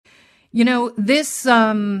You know, this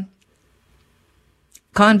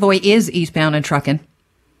convoy is eastbound and trucking,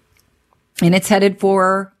 and it's headed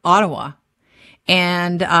for Ottawa.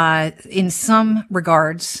 And in some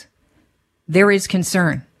regards, there is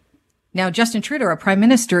concern. Now, Justin Trudeau, our prime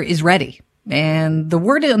minister, is ready. And the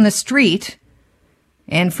word on the street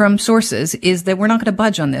and from sources is that we're not going to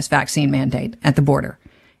budge on this vaccine mandate at the border.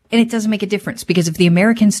 And it doesn't make a difference because if the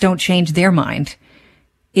Americans don't change their mind,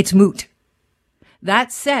 it's moot.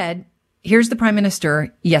 That said, here's the prime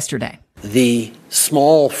minister yesterday. The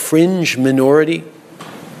small fringe minority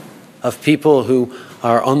of people who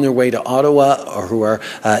are on their way to Ottawa or who are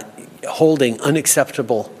holding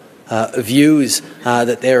unacceptable views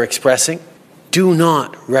that they're expressing do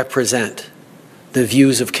not represent the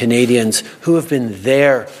views of Canadians who have been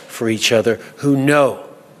there for each other, who know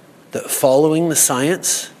that following the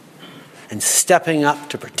science and stepping up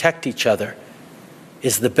to protect each other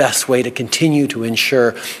is the best way to continue to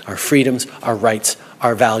ensure our freedoms, our rights,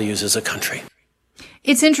 our values as a country.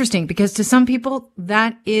 It's interesting because to some people,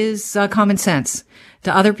 that is common sense.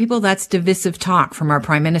 To other people, that's divisive talk from our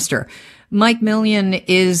prime minister. Mike Millian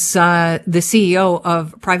is the CEO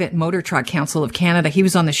of Private Motor Truck Council of Canada. He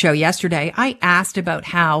was on the show yesterday. I asked about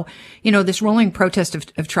how, this rolling protest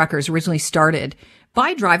of truckers originally started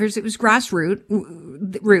by drivers. It was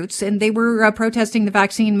grassroots, and they were protesting the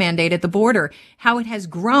vaccine mandate at the border, how it has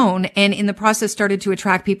grown and in the process started to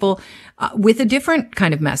attract people with a different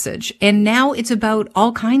kind of message. And now it's about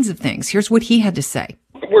all kinds of things. Here's what he had to say.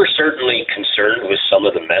 We're certainly concerned with some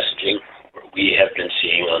of the messaging we have been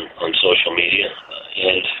seeing on social media.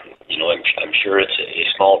 I'm sure it's a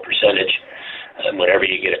small percentage. Whenever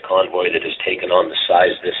you get a convoy that has taken on the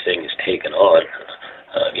size this thing has taken on,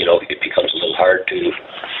 it becomes a little hard to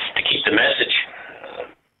keep the message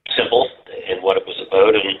simple in what it was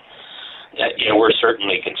about. And, we're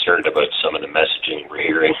certainly concerned about some of the messaging we're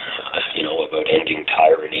hearing, about ending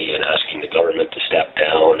tyranny and asking the government to step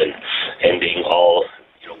down and ending all,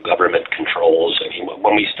 government controls. I mean,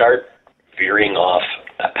 when we start veering off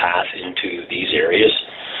a path into these areas,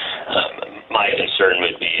 my concern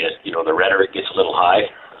would be, the rhetoric gets a little high,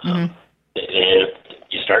 and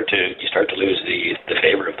you start to lose the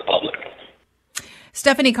favor of the public.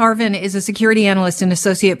 Stephanie Carvin is a security analyst and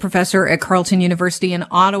associate professor at Carleton University in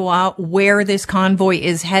Ottawa, where this convoy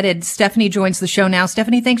is headed. Stephanie joins the show now.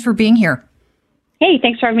 Stephanie, thanks for being here. Hey,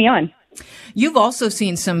 thanks for having me on. You've also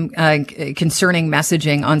seen some concerning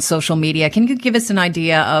messaging on social media. Can you give us an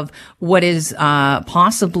idea of what is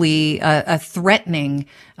possibly a threatening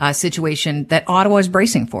situation that Ottawa is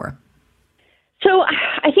bracing for? So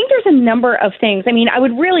I think there's a number of things. I mean, I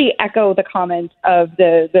would really echo the comments of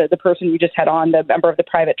the person you just had on, the member of the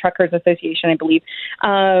Private Truckers Association, I believe.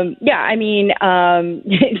 There's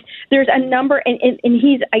a number, and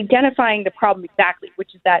he's identifying the problem exactly,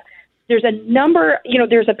 which is that there's a number,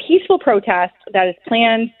 there's a peaceful protest that is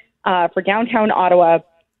planned for downtown Ottawa.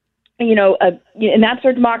 And that's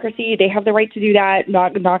their democracy. They have the right to do that.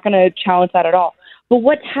 Not going to challenge that at all. But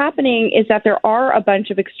what's happening is that there are a bunch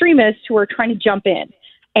of extremists who are trying to jump in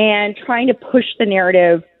and trying to push the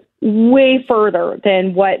narrative way further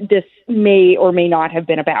than what this may or may not have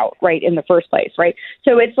been about, right, in the first place, right?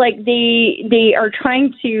 So it's like they are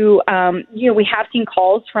trying to, we have seen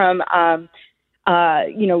calls from,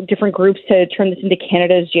 different groups to turn this into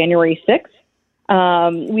Canada's January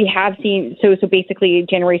 6th. We have seen, so basically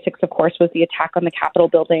January 6th, of course, was the attack on the Capitol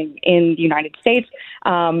building in the United States.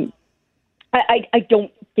 I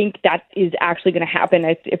don't think that is actually going to happen.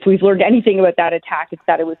 If we've learned anything about that attack, it's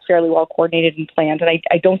that it was fairly well coordinated and planned. And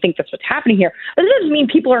I don't think that's what's happening here. But it doesn't mean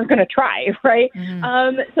people aren't going to try, right?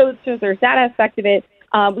 Mm-hmm. So there's that aspect of it.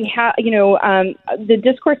 We have, the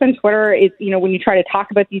discourse on Twitter is, when you try to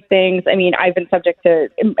talk about these things, I mean, I've been subject to,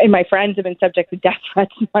 and my friends have been subject to death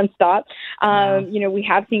threats nonstop. We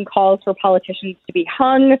have seen calls for politicians to be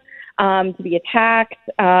hung, to be attacked,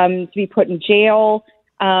 to be put in jail.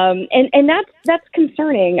 And that's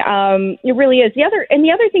concerning. It really is. The other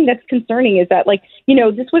thing that's concerning is that,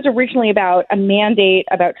 this was originally about a mandate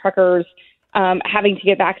about truckers having to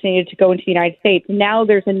get vaccinated to go into the United States. Now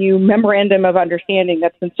there's a new memorandum of understanding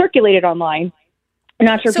that's been circulated online. I'm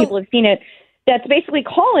not sure if people have seen it. That's basically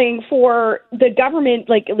calling for the government,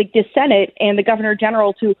 like the Senate and the Governor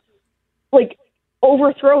General to,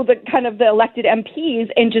 overthrow the elected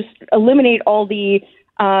MPs and just eliminate all the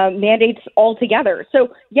mandates altogether.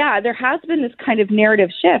 So, there has been this kind of narrative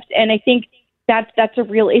shift, and I think that's a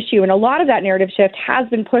real issue. And a lot of that narrative shift has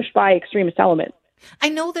been pushed by extremist elements. I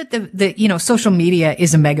know that the social media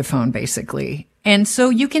is a megaphone, basically, And so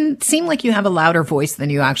you can seem like you have a louder voice than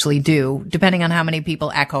you actually do, depending on how many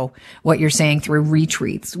people echo what you're saying through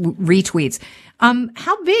retweets.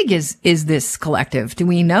 How big is this collective? Do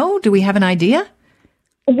we know? Do we have an idea?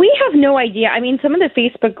 We have no idea. I mean, some of the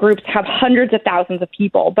Facebook groups have hundreds of thousands of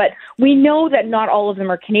people, but we know that not all of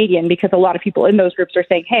them are Canadian because a lot of people in those groups are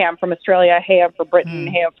saying, hey, I'm from Australia, hey, I'm from Britain,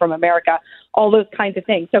 hey, I'm from America, all those kinds of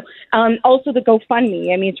things. So also the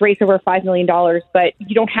GoFundMe, I mean, it's raised over $5 million, but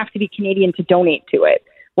you don't have to be Canadian to donate to it,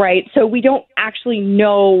 right? So we don't actually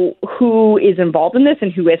know who is involved in this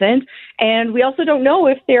and who isn't. And we also don't know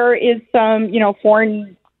if there is some,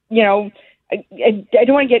 foreign, I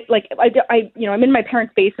don't want to get I'm in my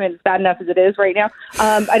parents' basement. It's bad enough as it is right now.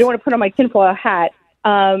 I don't want to put on my tinfoil hat.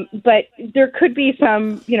 But there could be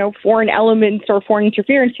some, foreign elements or foreign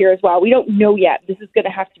interference here as well. We don't know yet. This is going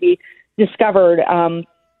to have to be discovered.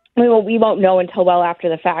 We won't know until well after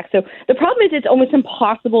the fact. So the problem is it's almost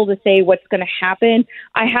impossible to say what's going to happen.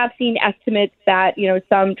 I have seen estimates that,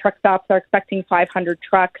 some truck stops are expecting 500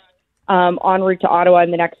 trucks en route to Ottawa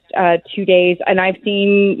in the next 2 days. And I've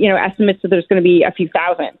seen, estimates that there's going to be a few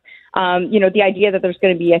thousand. The idea that there's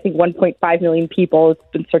going to be, I think, 1.5 million people has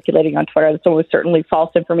been circulating on Twitter. That's almost certainly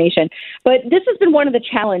false information. But this has been one of the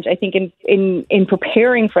challenge, I think, in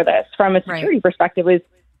preparing for this from a security perspective is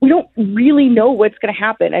we don't really know what's going to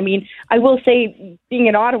happen. I mean, I will say being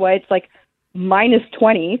in Ottawa, it's like minus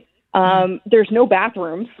 20. There's no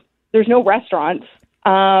bathrooms. There's no restaurants.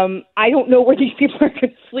 I don't know where these people are going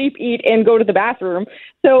to sleep, eat, and go to the bathroom.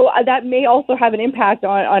 So that may also have an impact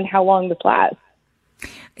on how long this lasts.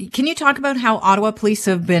 Can you talk about how Ottawa police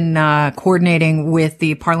have been coordinating with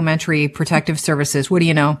the Parliamentary Protective Services? What do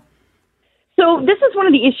you know? So this is one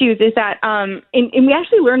of the issues is that, and we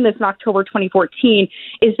actually learned this in October 2014,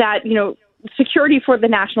 is that, security for the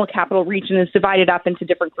National Capital Region is divided up into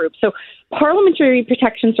different groups. So Parliamentary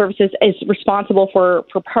Protection Services is responsible for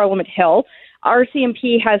Parliament Hill.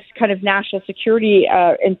 RCMP has kind of national security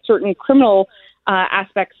and certain criminal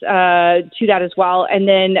aspects to that as well. And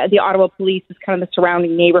then the Ottawa Police is kind of the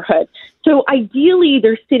surrounding neighborhood. So ideally,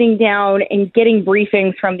 they're sitting down and getting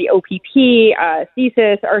briefings from the OPP,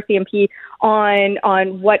 CSIS, RCMP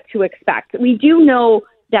on what to expect. We do know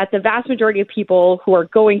that the vast majority of people who are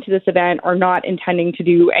going to this event are not intending to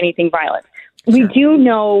do anything violent. Sure. We do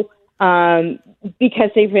know,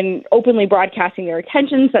 because they've been openly broadcasting their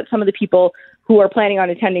intentions, that some of the people who are planning on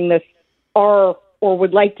attending this are or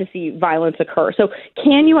would like to see violence occur. So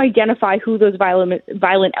can you identify who those violent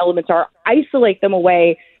elements are, isolate them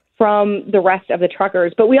away from the rest of the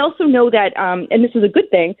truckers? But we also know that, and this is a good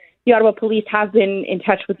thing, the Ottawa Police have been in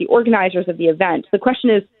touch with the organizers of the event. The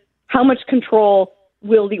question is, how much control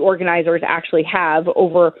will the organizers actually have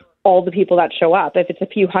over all the people that show up? If it's a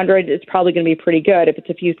few hundred, it's probably going to be pretty good. If it's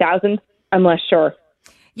a few thousand, I'm less sure.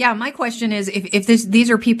 Yeah, my question is, if these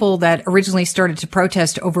are people that originally started to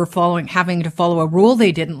protest over having to follow a rule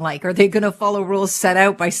they didn't like, are they going to follow rules set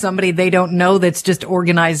out by somebody they don't know that's just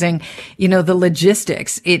organizing, the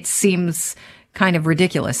logistics? It seems kind of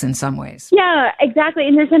ridiculous in some ways. Yeah, exactly.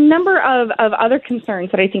 And there's a number of other concerns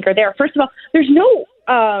that I think are there. First of all, there's no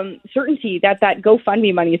certainty that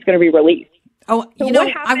GoFundMe money is going to be released. Oh,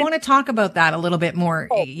 so I want to talk about that a little bit more.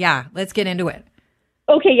 Oh. Yeah, let's get into it.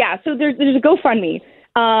 Okay, yeah. So there's a GoFundMe.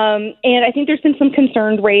 And I think there's been some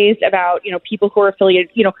concern raised about, people who are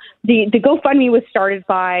affiliated. The GoFundMe was started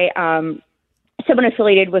by someone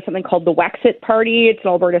affiliated with something called the Wexit Party. It's an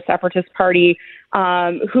Alberta separatist party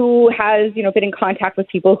who has, been in contact with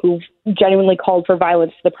people who've genuinely called for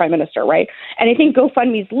violence to the Prime Minister, right? And I think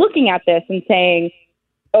GoFundMe is looking at this and saying,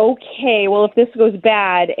 okay, well, if this goes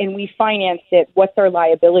bad and we financed it, what's our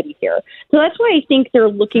liability here? So that's why I think they're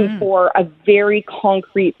looking for a very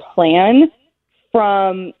concrete plan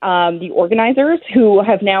from the organizers who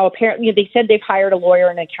have now apparently, they said they've hired a lawyer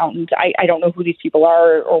and an accountant. I don't know who these people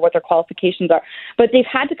are or what their qualifications are, but they've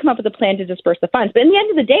had to come up with a plan to disperse the funds. But in the end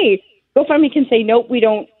of the day, GoFundMe can say, nope, we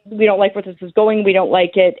don't like where this is going. We don't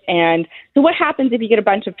like it. And so what happens if you get a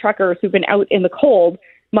bunch of truckers who've been out in the cold,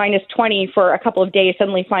 minus 20 for a couple of days,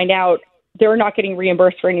 suddenly find out they're not getting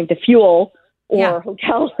reimbursed for any of the fuel or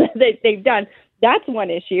hotels that they've done? That's one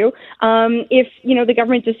issue. If, the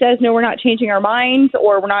government just says, no, we're not changing our minds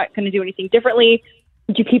or we're not going to do anything differently,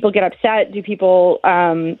 do people get upset? Do people,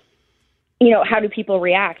 how do people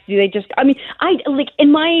react? Do they just,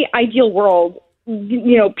 in my ideal world,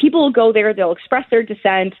 people will go there, they'll express their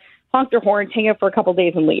dissent, honk their horns, hang out for a couple of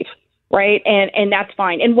days and leave, right? And that's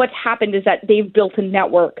fine. And what's happened is that they've built a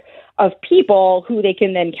network of people who they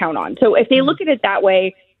can then count on. So if they look at it that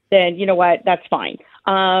way, then you know what, that's fine.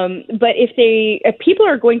 But if people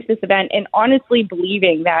are going to this event and honestly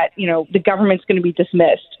believing that, the government's going to be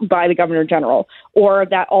dismissed by the governor general, or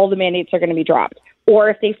that all the mandates are going to be dropped, or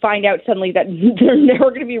if they find out suddenly that they're never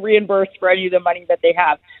going to be reimbursed for any of the money that they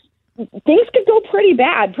have, things could go pretty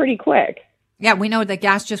bad pretty quick. Yeah, we know that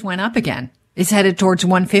gas just went up again. It's headed towards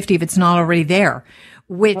 150 if it's not already there,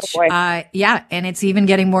 which, and it's even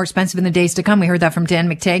getting more expensive in the days to come. We heard that from Dan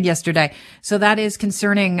McTagg yesterday. So that is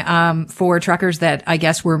concerning, for truckers that I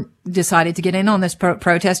guess were decided to get in on this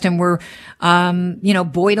protest and were,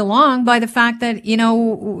 buoyed along by the fact that,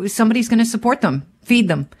 somebody's going to support them, feed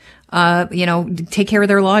them, take care of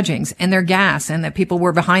their lodgings and their gas, and that people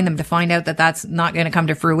were behind them. To find out that that's not going to come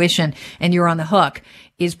to fruition and you're on the hook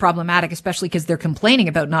is problematic, especially because they're complaining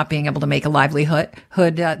about not being able to make a livelihood,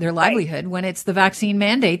 when it's the vaccine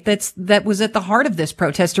mandate that was at the heart of this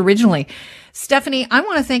protest originally. Stephanie, I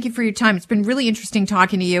want to thank you for your time. It's been really interesting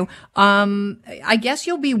talking to you. I guess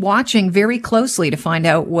you'll be watching very closely to find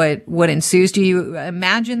out what ensues. Do you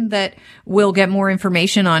imagine that we'll get more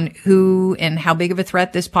information on who and how big of a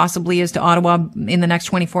threat this possibly is to Ottawa in the next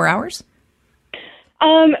 24 hours?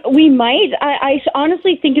 We might. I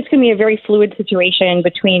honestly think it's going to be a very fluid situation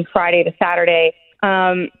between Friday to Saturday.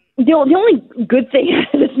 The only good thing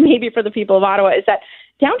maybe for the people of Ottawa is that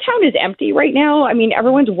downtown is empty right now. I mean,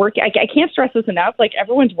 everyone's working. I can't stress this enough. Like,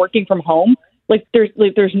 everyone's working from home.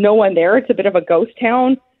 There's no one there. It's a bit of a ghost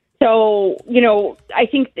town. So, I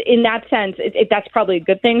think in that sense, that's probably a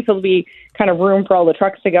good thing. So there'll be kind of room for all the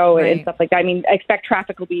trucks to go and stuff like that. I mean, I expect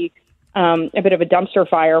traffic will be a bit of a dumpster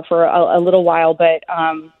fire for a little while, but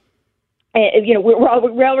we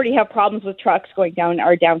already have problems with trucks going down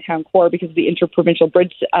our downtown core because of the interprovincial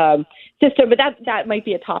bridge system, but that might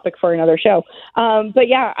be a topic for another show. But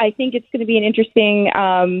yeah, I think it's going to be an interesting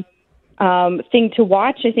thing to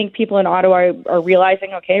watch. I think people in Ottawa are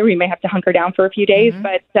realizing, okay, we may have to hunker down for a few days,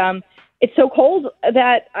 but it's so cold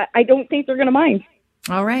that I don't think they're going to mind.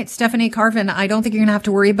 All right. Stephanie Carvin, I don't think you're going to have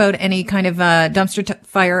to worry about any kind of dumpster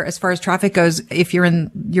fire as far as traffic goes if you're in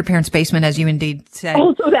your parents' basement, as you indeed said.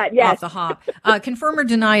 Also that, yes. Off the hop. Confirm or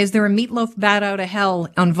deny, is there a Meatloaf Bat Out of Hell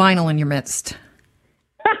on vinyl in your midst?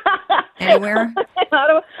 Anywhere?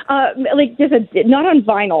 Not on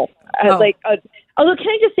vinyl. Although, can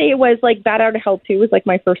I just say it was like Bat Out of Hell 2 was like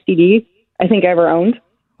my first CD I think I ever owned.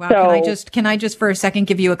 Wow. So, can I just for a second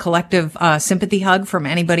give you a collective sympathy hug from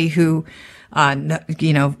anybody who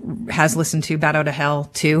has listened to Bat Out of Hell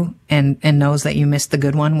 2 and knows that you missed the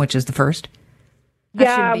good one, which is the first?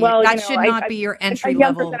 That should not be your entry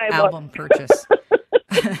level album purchase.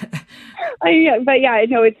 But yeah, I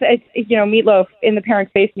know it's Meatloaf in the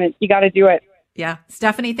parents' basement. You got to do it. Yeah.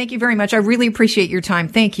 Stephanie, thank you very much. I really appreciate your time.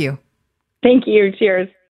 Thank you. Thank you. Cheers.